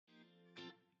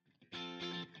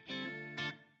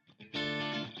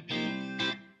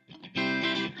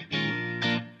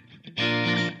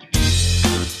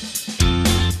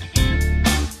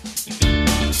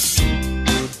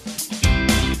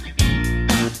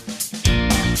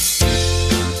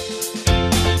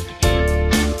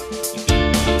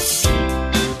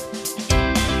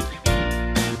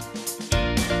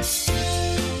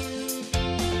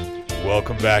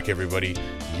back, everybody.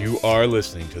 You are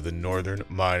listening to the Northern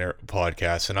Miner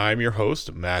Podcast, and I'm your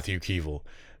host, Matthew Keevil.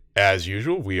 As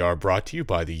usual, we are brought to you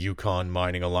by the Yukon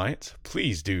Mining Alliance.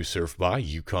 Please do surf by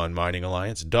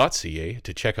yukonminingalliance.ca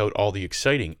to check out all the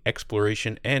exciting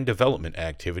exploration and development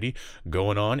activity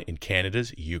going on in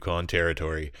Canada's Yukon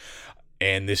Territory.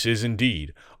 And this is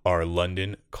indeed our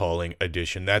London Calling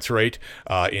edition. That's right.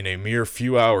 In a mere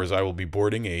few hours, I will be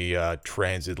boarding a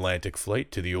transatlantic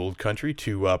flight to the old country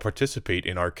to participate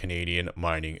in our Canadian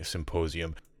Mining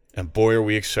Symposium. And boy, are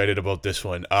we excited about this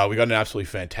one. We got an absolutely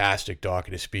fantastic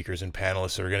docket of speakers and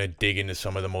panelists that are going to dig into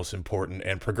some of the most important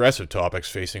and progressive topics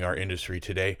facing our industry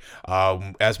today.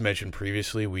 As mentioned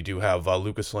previously, we do have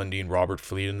Lucas Lundin, Robert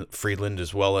Friedland,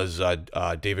 as well as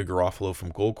David Garofalo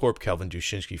from Goldcorp, Kelvin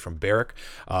Dushinsky from Barrick.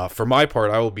 For my part,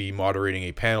 I will be moderating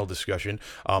a panel discussion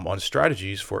on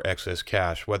strategies for excess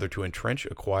cash, whether to entrench,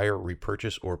 acquire,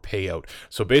 repurchase, or pay out.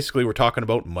 So basically, we're talking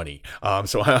about money.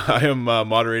 So I am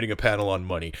moderating a panel on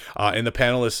money. And the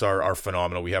panelists are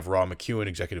phenomenal. We have Rob McEwen,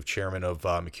 Executive Chairman of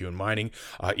McEwen Mining,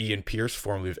 Ian Pierce,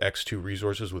 formerly of X2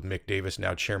 Resources with Mick Davis,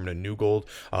 now Chairman of New Gold,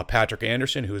 Patrick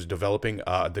Anderson, who is developing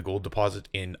the gold deposit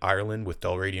in Ireland with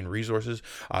Dalradian Resources,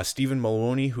 Stephen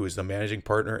Maloney, who is the Managing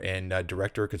Partner and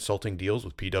Director of Consulting Deals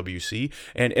with PwC,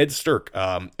 and Ed Stirk,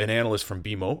 an analyst from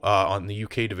BMO on the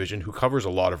UK division, who covers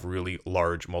a lot of really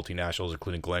large multinationals,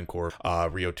 including Glencore,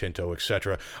 Rio Tinto,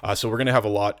 etc. So we're going to have a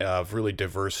lot of really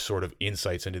diverse sort of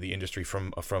insights into the industry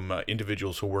from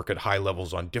individuals who work at high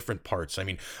levels on different parts. I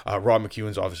mean, Rob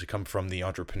McEwen's obviously come from the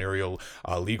entrepreneurial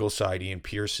legal side. Ian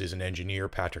Pierce is an engineer.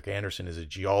 Patrick Anderson is a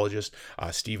geologist.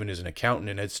 Stephen is an accountant,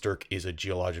 and Ed Stirk is a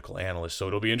geological analyst. So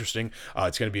it'll be interesting.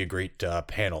 It's going to be a great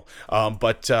panel.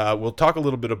 But we'll talk a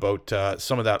little bit about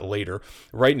some of that later.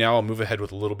 Right now, I'll move ahead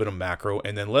with a little bit of macro,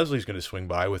 and then Leslie's going to swing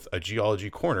by with a geology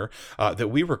corner that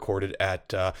we recorded at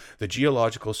the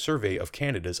Geological Survey of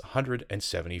Canada's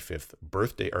 175th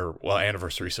birthday, or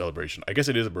anniversary celebration. I guess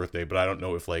it is a birthday, but I don't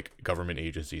know if government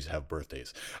agencies have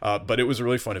birthdays. But it was a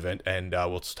really fun event, and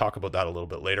we'll talk about that a little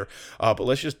bit later. But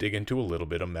let's just dig into a little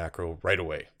bit of macro right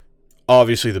away.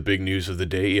 Obviously, the big news of the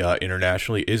day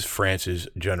internationally is France's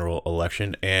general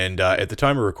election. And at the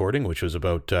time of recording, which was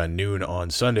about noon on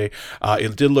Sunday,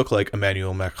 it did look like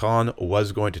Emmanuel Macron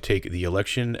was going to take the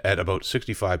election at about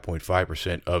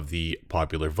 65.5% of the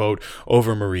popular vote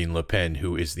over Marine Le Pen,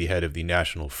 who is the head of the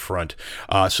National Front.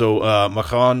 So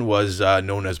Macron was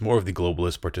known as more of the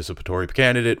globalist participatory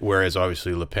candidate, whereas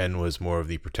obviously Le Pen was more of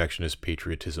the protectionist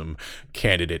patriotism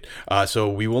candidate. So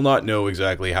we will not know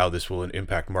exactly how this will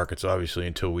impact markets, obviously,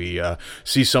 until we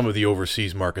see some of the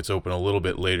overseas markets open a little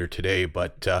bit later today.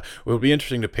 But it will be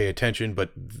interesting to pay attention.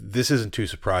 But this isn't too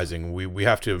surprising. We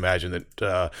have to imagine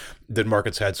that that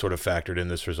markets had sort of factored in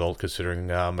this result, considering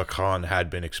Macron had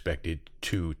been expected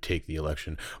to take the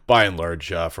election by and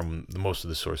large from most of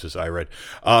the sources I read.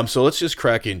 So let's just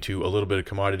crack into a little bit of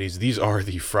commodities. These are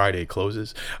the Friday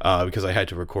closes because I had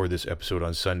to record this episode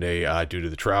on Sunday due to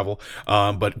the travel.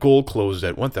 But gold closed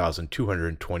at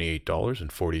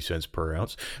 $1,228.40 per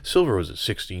ounce. Silver was at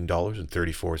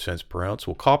 $16.34 per ounce,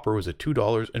 while copper was at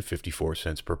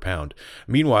 $2.54 per pound.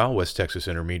 Meanwhile, West Texas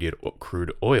Intermediate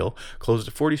crude oil closed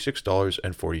at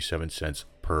 $46.47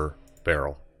 per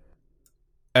barrel.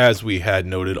 As we had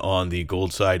noted on the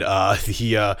gold side,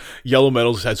 the yellow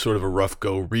metals had sort of a rough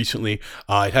go recently.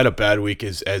 It had a bad week,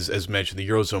 as mentioned. The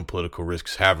Eurozone political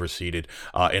risks have receded,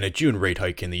 and a June rate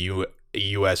hike in the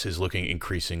U.S. is looking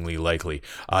increasingly likely.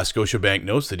 Scotiabank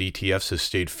notes that ETFs has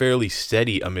stayed fairly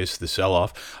steady amidst the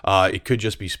sell-off. It could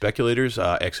just be speculators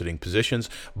exiting positions,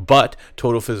 but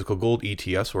total physical gold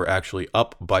ETFs were actually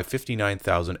up by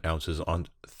 59,000 ounces on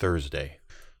Thursday.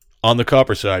 On the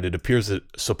copper side, it appears that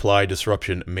supply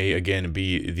disruption may again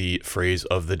be the phrase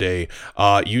of the day.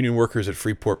 Union workers at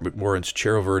Freeport-McMoRan's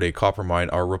Cerro Verde copper mine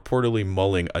are reportedly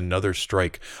mulling another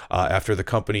strike after the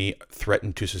company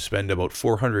threatened to suspend about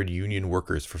 400 union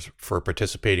workers for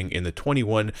participating in the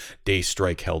 21-day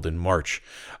strike held in March.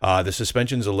 The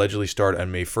suspensions allegedly start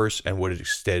on May 1st and would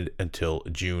extend until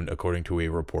June, according to a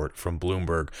report from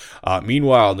Bloomberg.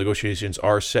 Meanwhile, negotiations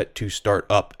are set to start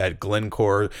up at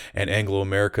Glencore and Anglo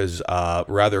America's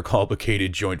rather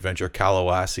complicated joint venture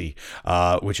Kalawasi,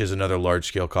 which is another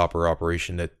large-scale copper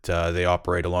operation that they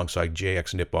operate alongside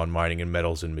JX Nippon Mining and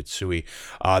Metals and Mitsui.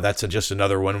 That's just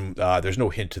another one. There's no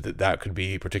hint that could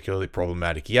be particularly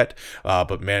problematic yet,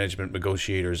 but management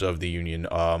negotiators of the union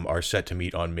are set to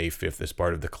meet on May 5th as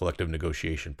part of the collective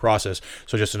negotiation process.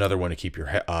 So just another one to keep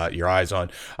your eyes on.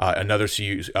 Another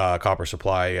copper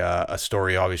supply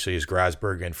story, obviously, is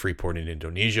Grasberg and Freeport in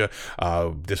Indonesia.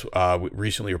 This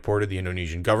recently reported the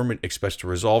Indonesian government expects to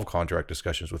resolve contract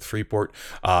discussions with Freeport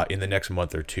in the next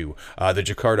month or two. The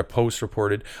Jakarta Post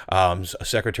reported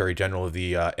Secretary General of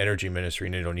the Energy Ministry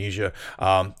in Indonesia.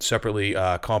 Separately,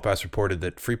 Compass reported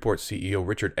that Freeport CEO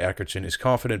Richard Atkinson is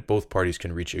confident both parties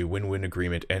can reach a win-win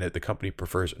agreement and that the company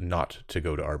prefers not to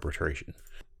go to arbitration.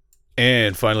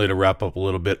 And finally, to wrap up a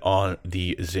little bit on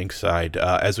the zinc side,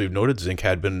 as we've noted, zinc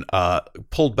had been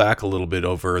pulled back a little bit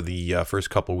over the first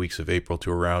couple weeks of April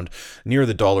to around near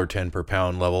the $1.10 per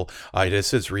pound level. It has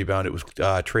since rebounded. It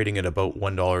was trading at about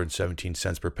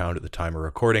 $1.17 per pound at the time of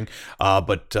recording.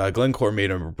 But Glencore made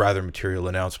a rather material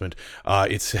announcement.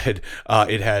 It said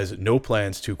it has no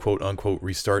plans to quote unquote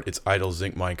restart its idle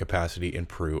zinc mine capacity in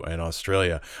Peru and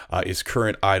Australia. Its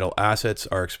current idle assets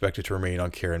are expected to remain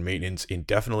on care and maintenance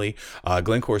indefinitely.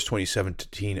 Glencore's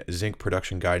 2017 zinc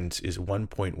production guidance is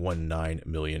 1.19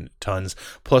 million tons,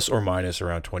 plus or minus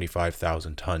around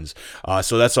 25,000 tons.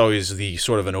 So that's always the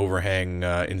sort of an overhang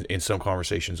in some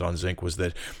conversations on zinc, was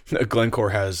that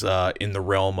Glencore has in the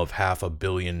realm of 500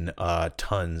 million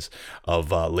tons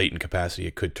of latent capacity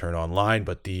it could turn online,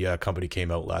 but the company came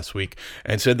out last week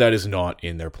and said that is not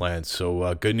in their plans.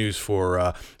 So good news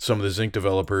for some of the zinc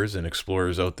developers and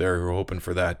explorers out there who are hoping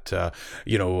for that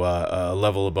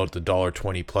level about the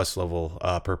 $1.20 plus level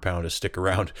per pound to stick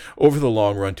around over the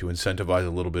long run to incentivize a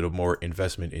little bit of more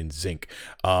investment in zinc.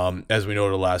 As we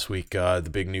noted last week, the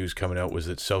big news coming out was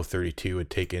that South 32 had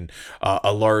taken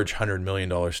a large $100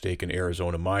 million stake in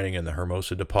Arizona mining and the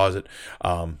Hermosa deposit.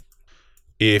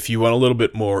 If you want a little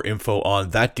bit more info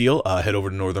on that deal, head over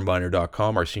to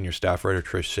northernminer.com. Our senior staff writer,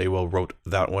 Trish Saywell, wrote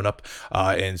that one up.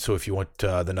 And so if you want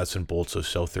the nuts and bolts of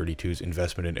South 32's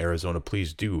investment in Arizona,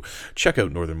 please do check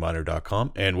out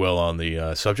northernminer.com. And while on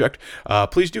the subject,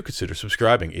 please do consider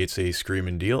subscribing. It's a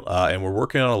screaming deal. And we're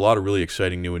working on a lot of really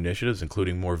exciting new initiatives,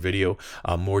 including more video,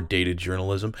 more dated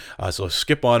journalism. So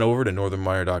skip on over to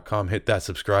northernminer.com, hit that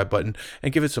subscribe button,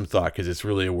 and give it some thought, because it's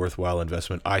really a worthwhile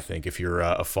investment, I think, if you're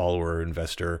a follower or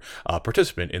investor,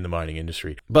 participant in the mining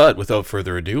industry. But without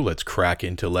further ado, let's crack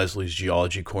into Leslie's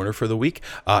Geology Corner for the week.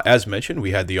 As mentioned,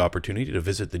 we had the opportunity to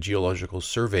visit the Geological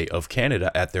Survey of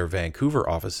Canada at their Vancouver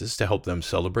offices to help them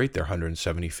celebrate their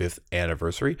 175th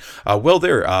anniversary.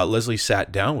 Leslie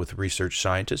sat down with research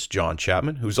scientist John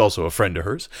Chapman, who's also a friend of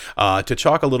hers, to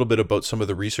talk a little bit about some of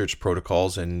the research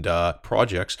protocols and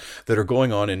projects that are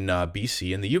going on in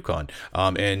BC and the Yukon.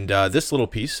 This little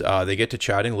piece, they get to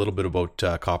chatting a little bit about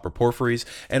copper porphyries,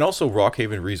 and also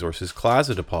Rockhaven Resources'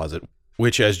 Claza deposit,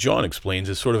 which, as John explains,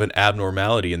 is sort of an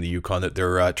abnormality in the Yukon that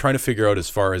they're trying to figure out as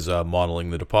far as modeling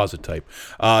the deposit type.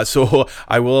 So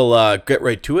I will get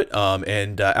right to it,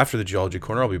 and after the Geology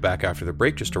Corner, I'll be back after the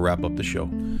break just to wrap up the show.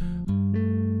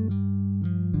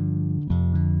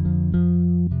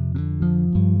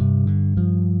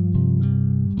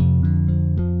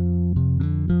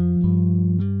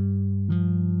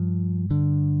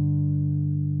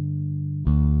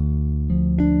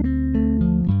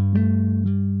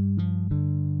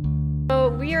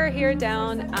 We are here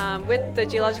down with the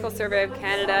Geological Survey of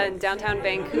Canada in downtown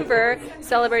Vancouver,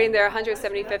 celebrating their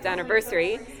 175th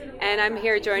anniversary. And I'm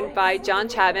here joined by John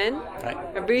Chapman,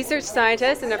 a research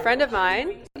scientist and a friend of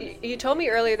mine. You told me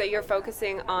earlier that you're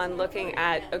focusing on looking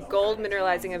at a gold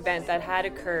mineralizing event that had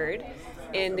occurred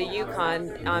in the Yukon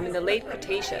in the late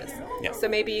Cretaceous. Yeah. So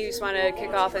maybe you just want to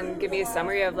kick off and give me a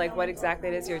summary of what exactly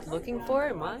it is you're looking for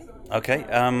and why? Okay.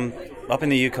 Up in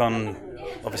the Yukon,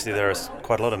 obviously there is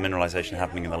quite a lot of mineralization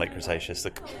happening in the late Cretaceous.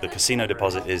 The Casino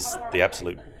deposit is the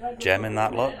absolute gem in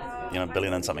that lot. A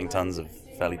billion and something tons of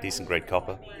fairly decent grade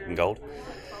copper and gold.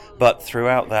 But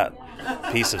throughout that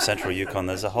piece of central Yukon,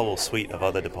 there's a whole suite of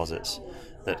other deposits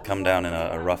that come down in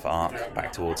a rough arc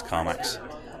back towards Carmacks.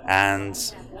 And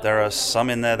there are some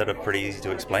in there that are pretty easy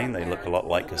to explain. They look a lot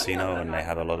like Casino and they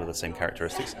have a lot of the same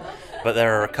characteristics. But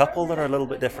there are a couple that are a little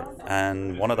bit different.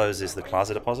 And one of those is the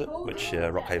Claza deposit, which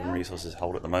Rockhaven Resources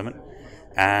hold at the moment.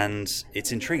 And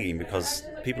it's intriguing because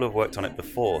people who have worked on it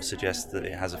before suggest that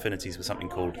it has affinities with something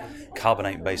called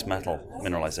carbonate base metal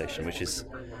mineralization, which is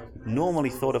normally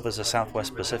thought of as a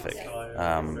Southwest Pacific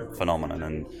phenomenon.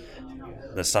 And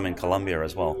there's some in Colombia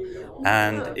as well.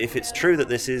 And if it's true that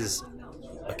this is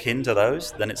akin to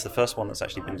those, then it's the first one that's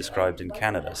actually been described in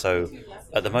Canada. So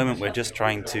at the moment we're just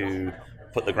trying to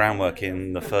put the groundwork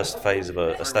in the first phase of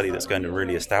a study that's going to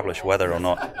really establish whether or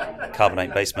not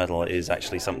carbonate base metal is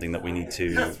actually something that we need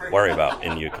to worry about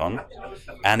in Yukon.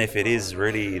 And if it is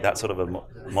really that sort of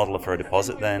a model for a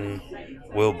deposit, then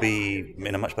we'll be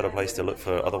in a much better place to look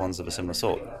for other ones of a similar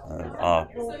sort. Our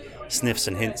sniffs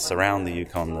and hints around the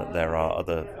Yukon that there are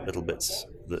other little bits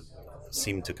that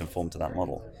seem to conform to that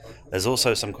model. There's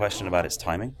also some question about its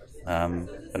timing. And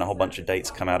a whole bunch of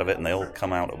dates come out of it, and they all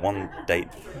come out at one date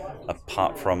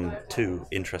apart from two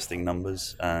interesting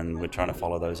numbers, and we're trying to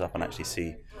follow those up and actually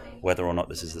see whether or not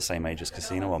this is the same age as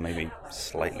Casino or maybe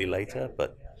slightly later,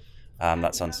 but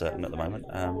that's uncertain at the moment.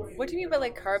 What do you mean by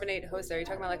like carbonate host? Are you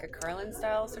talking about like a Carlin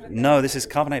style sort of thing? No, this is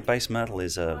carbonate base metal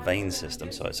is a vein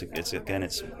system, so it's an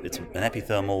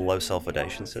epithermal low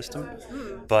sulfidation system,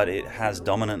 but it has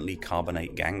dominantly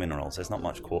carbonate gangue minerals. There's not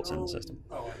much quartz in the system,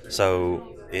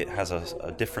 so it has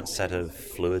a different set of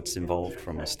fluids involved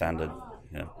from a standard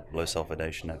low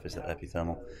sulfidation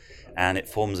epithermal, and it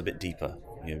forms a bit deeper.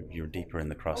 You're deeper in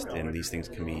the crust, and these things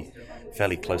can be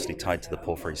fairly closely tied to the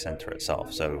porphyry center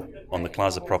itself. So on the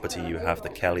Claza property, you have the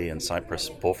Kelly and Cypress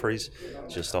porphyries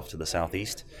just off to the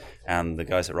southeast, and the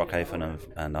guys at Rockhaven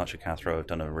and Archer Cathro have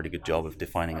done a really good job of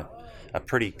defining a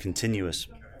pretty continuous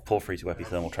porphyry to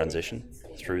epithermal transition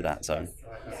through that zone.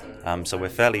 So we're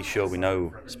fairly sure we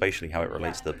know spatially how it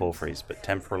relates to the porphyries, but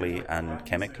temporally and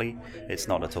chemically, it's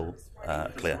not at all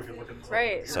clear.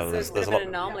 Right. So there's a lot of an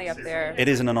anomaly up there. It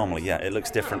is an anomaly, yeah. It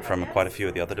looks different from quite a few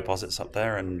of the other deposits up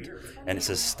there, and it's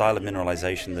a style of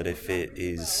mineralization that if it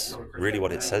is really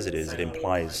what it says it is, it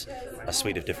implies a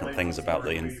suite of different things about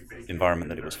the environment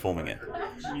that it was forming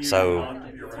in. So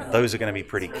those are going to be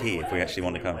pretty key if we actually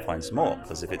want to go and find some more,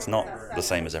 because if it's not the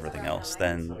same as everything else,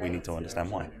 then we need to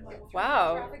understand why.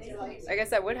 Wow. I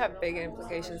guess that would have big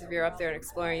implications if you're up there and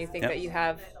exploring. You think that you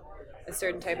have a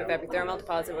certain type of epithermal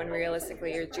deposit when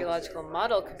realistically your geological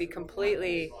model could be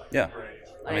completely... Yeah.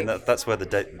 I mean, that's where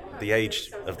the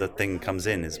age of the thing comes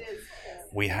in, is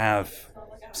we have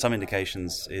some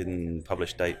indications in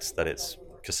published dates that it's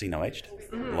Casino aged.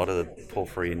 A lot of the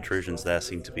porphyry intrusions there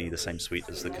seem to be the same suite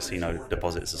as the Casino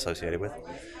deposit is associated with.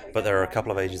 But there are a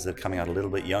couple of ages that are coming out a little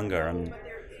bit younger,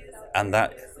 and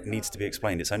that needs to be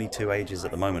explained. It's only 2 ages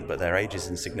at the moment, but they're ages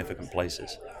in significant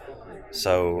places.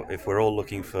 So if we're all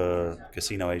looking for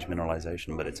Casino age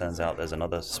mineralization, but it turns out there's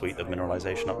another suite of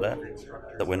mineralization up there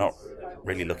that we're not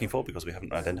really looking for because we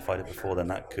haven't identified it before, then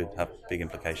that could have big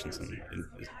implications. And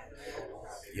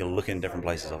you'll look in different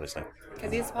places, obviously.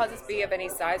 Can these deposits be of any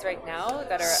size right now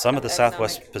that are... Some of the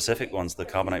Southwest Pacific ones, the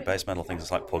carbonate base metal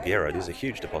things like Porgera, these are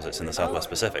huge deposits in the Southwest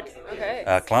Pacific.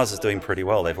 Okay. Claas is doing pretty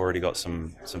well. They've already got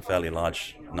some fairly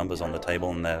large numbers on the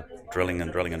table, and they're drilling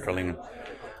and drilling and drilling.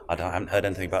 I haven't heard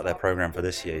anything about their program for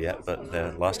this year yet, but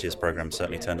their last year's program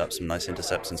certainly turned up some nice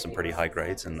intercepts and some pretty high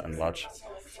grades and large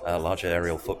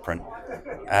aerial footprint.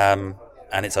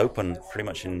 And it's open pretty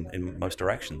much in most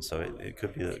directions, so it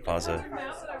could be that Plaza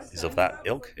is of that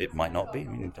ilk. It might not be. I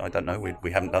mean, I don't know.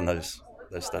 We haven't done those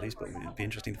studies, but it'd be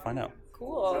interesting to find out.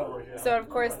 Cool. So, of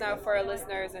course, now for our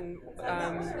listeners, and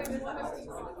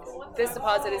this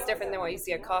deposit is different than what you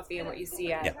see at Coffee and what you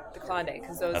see at the Klondike,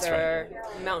 because those are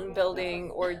mountain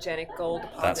building orogenic gold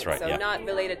deposits. That's right, so not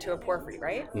related to a porphyry,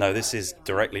 right? No, this is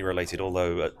directly related,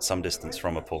 although at some distance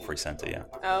from a porphyry center, yeah.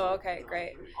 Oh, okay,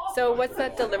 great. So what's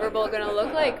that deliverable going to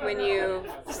look like when you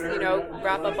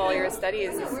wrap up all your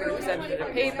studies? Is it going to be presented in a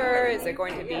paper? Is it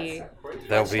going to be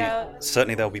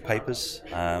There'll be papers,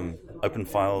 open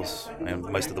files.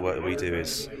 Most of the work that we do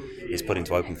is put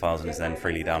into open files and is then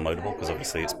freely downloadable, because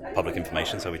obviously it's public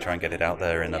information, so we try and get it out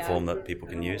there in a form that people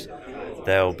can use.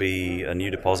 There'll be a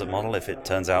new deposit model. If it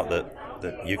turns out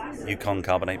that Yukon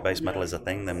carbonate base metal is a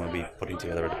thing, then we'll be putting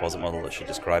together a deposit model that should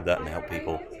describe that and help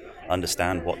people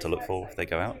understand what to look for if they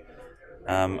go out.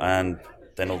 And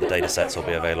then all the data sets will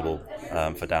be available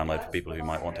for download for people who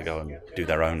might want to go and do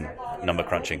their own number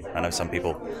crunching. I know some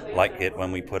people like it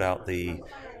when we put out the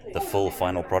full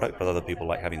final product, but other people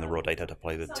like having the raw data to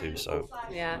play with too, so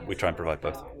we try and provide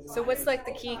both. So what's like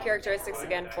the key characteristics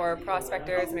again for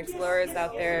prospectors and explorers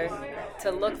out there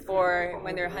to look for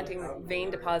when they're hunting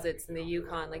vein deposits in the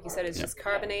Yukon? Like you said, it's just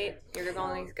carbonate. You're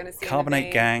only going to see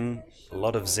carbonate gangue, a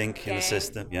lot of zinc in the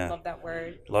system. Yeah, love that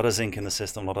word. A lot of zinc in the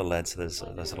system, a lot of lead. So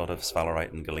there's a lot of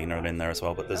sphalerite and galena in there as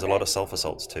well, but there's a lot of sulfur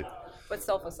salts too. What's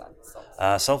sulfur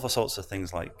salts? Sulfur salts are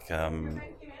things like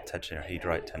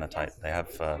tetrahedrite, tenotite. They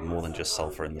have more than just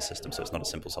sulfur in the system, so it's not a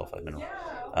simple sulfide mineral.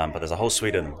 But there's a whole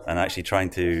suite of them, and actually trying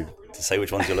to say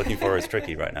which ones you're looking for is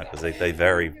tricky right now, because they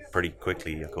vary pretty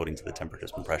quickly according to the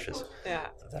temperatures and pressures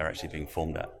that they're actually being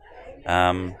formed at.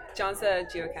 John's a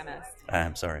geochemist.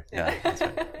 I'm sorry. Yeah, that's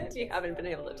right. You haven't been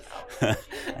able to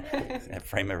tell.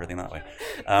 Frame everything that way.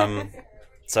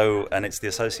 And it's the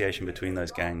association between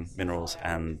those gangue minerals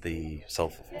and the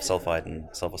sulfide and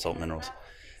sulfur salt minerals.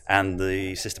 And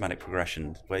the systematic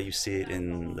progression, where you see it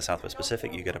in the Southwest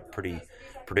Pacific, you get a pretty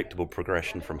predictable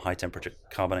progression from high temperature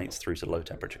carbonates through to low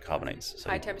temperature carbonates. So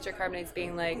high temperature carbonates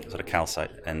being like sort of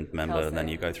calcite end member, and then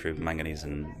you go through manganese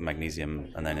and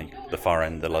magnesium, and then the far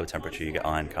end, the low temperature, you get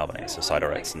iron carbonates, so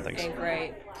siderettes and things.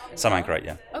 Anchorite. Some anchorite,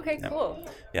 yeah. Okay, cool.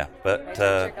 Yeah, but high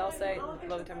temperature calcite,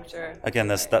 low temperature. Again,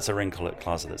 that's a ring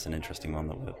class that's an interesting one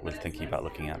that we're thinking about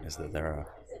looking at. Is that there are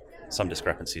some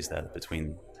discrepancies there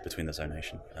between the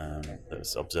zonation that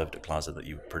was observed at Claza that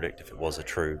you would predict if it was a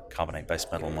true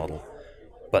carbonate-based metal model.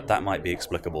 But that might be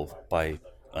explicable by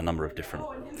a number of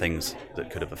different things that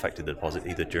could have affected the deposit,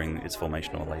 either during its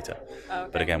formation or later. Okay.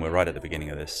 But again, we're right at the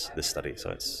beginning of this study, so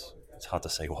it's hard to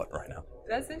say what right now.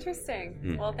 That's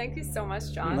interesting. Well, thank you so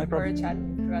much, John, No for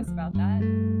chatting to us about that.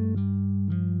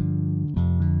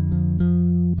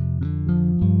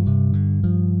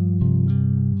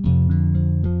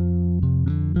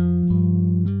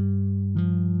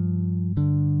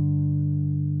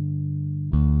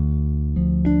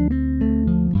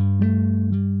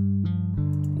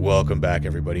 Welcome back,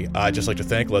 everybody. I'd just like to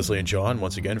thank Leslie and John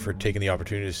once again for taking the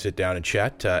opportunity to sit down and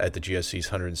chat at the GSC's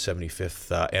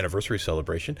 175th anniversary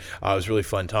celebration. It was a really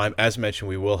fun time. As mentioned,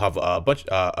 we will have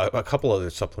a couple other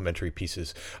supplementary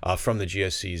pieces from the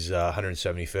GSC's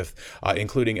 175th,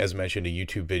 including, as mentioned, a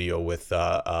YouTube video with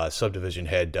subdivision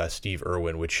head Steve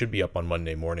Irwin, which should be up on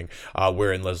Monday morning,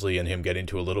 wherein Leslie and him get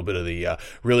into a little bit of the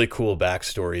really cool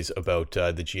backstories about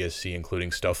the GSC,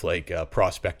 including stuff like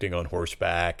prospecting on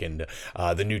horseback and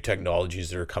the new technologies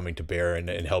that are coming to bear and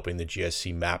helping the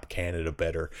GSC map Canada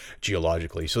better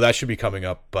geologically. So that should be coming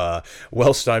up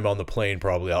whilst I'm on the plane.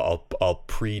 Probably I'll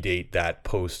predate that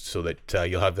post so that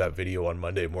you'll have that video on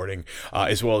Monday morning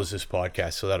as well as this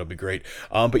podcast. So that'll be great.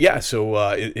 But yeah, so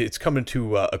it's coming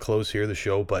to a close here, the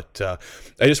show. But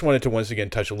I just wanted to once again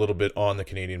touch a little bit on the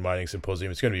Canadian Mining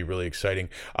Symposium. It's going to be really exciting.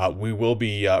 We will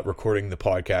be recording the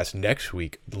podcast next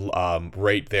week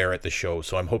right there at the show.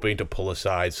 So I'm hoping to pull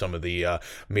aside some of the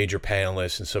major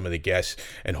panelists and some of the guests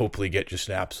and hopefully get just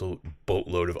an absolute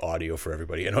boatload of audio for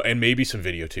everybody and maybe some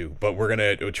video too. But we're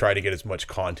going to try to get as much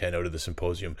content out of the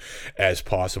symposium as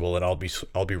possible, and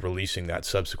I'll be releasing that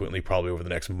subsequently, probably over the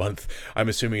next month. I'm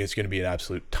assuming it's going to be an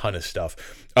absolute ton of stuff.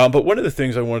 But one of the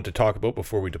things I wanted to talk about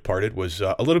before we departed was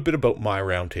a little bit about my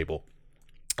roundtable.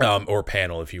 Or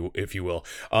panel, if you will.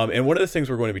 And one of the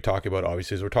things we're going to be talking about,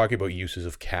 obviously, is we're talking about uses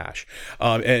of cash.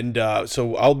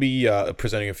 So I'll be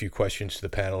presenting a few questions to the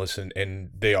panelists, and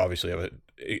they obviously have an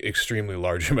extremely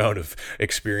large amount of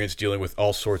experience dealing with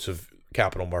all sorts of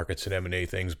capital markets and M&A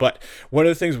things. But one of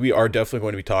the things we are definitely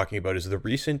going to be talking about is the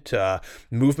recent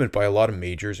movement by a lot of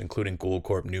majors, including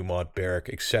Goldcorp, Newmont, Barrick,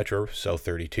 etc., South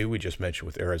 32, we just mentioned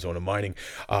with Arizona Mining,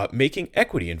 making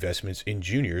equity investments in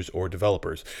juniors or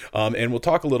developers. And we'll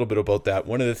talk a little bit about that.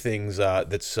 One of the things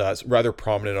that's rather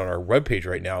prominent on our webpage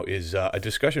right now is a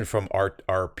discussion from our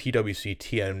PwC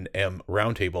TNM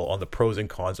roundtable on the pros and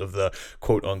cons of the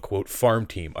quote-unquote farm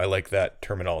team. I like that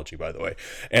terminology, by the way.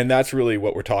 And that's really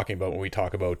what we're talking about when we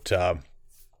talk about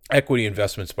equity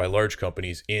investments by large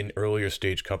companies in earlier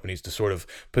stage companies to sort of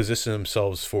position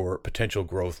themselves for potential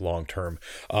growth long term.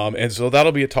 And so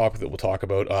that'll be a topic that we'll talk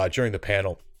about during the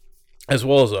panel, as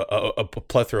well as a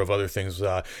plethora of other things,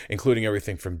 including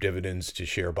everything from dividends to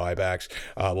share buybacks.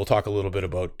 We'll talk a little bit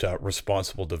about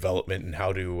responsible development and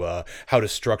how to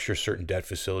structure certain debt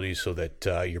facilities so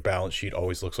that your balance sheet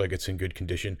always looks like it's in good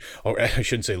condition. Or I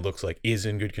shouldn't say looks like, is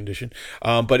in good condition.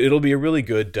 But it'll be a really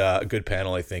good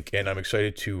panel, I think, and I'm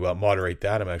excited to moderate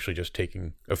that. I'm actually just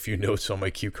taking a few notes on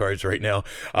my cue cards right now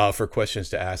for questions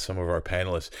to ask some of our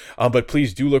panelists. But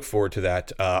please do look forward to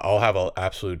that. I'll have an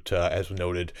absolute, as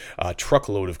noted,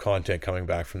 truckload of content coming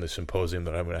back from the symposium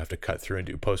that I'm going to have to cut through and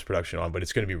do post-production on, but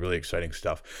it's going to be really exciting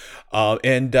stuff. While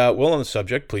on the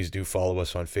subject, please do follow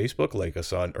us on Facebook, like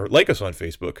us on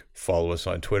Facebook, follow us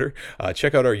on Twitter,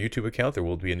 check out our YouTube account. There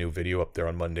will be a new video up there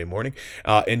on Monday morning,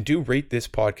 and do rate this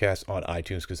podcast on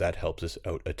iTunes because that helps us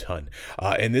out a ton.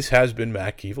 And this has been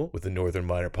Matt Keevil with the Northern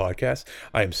Miner Podcast.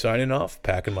 I am signing off,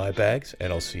 packing my bags,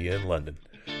 and I'll see you in London.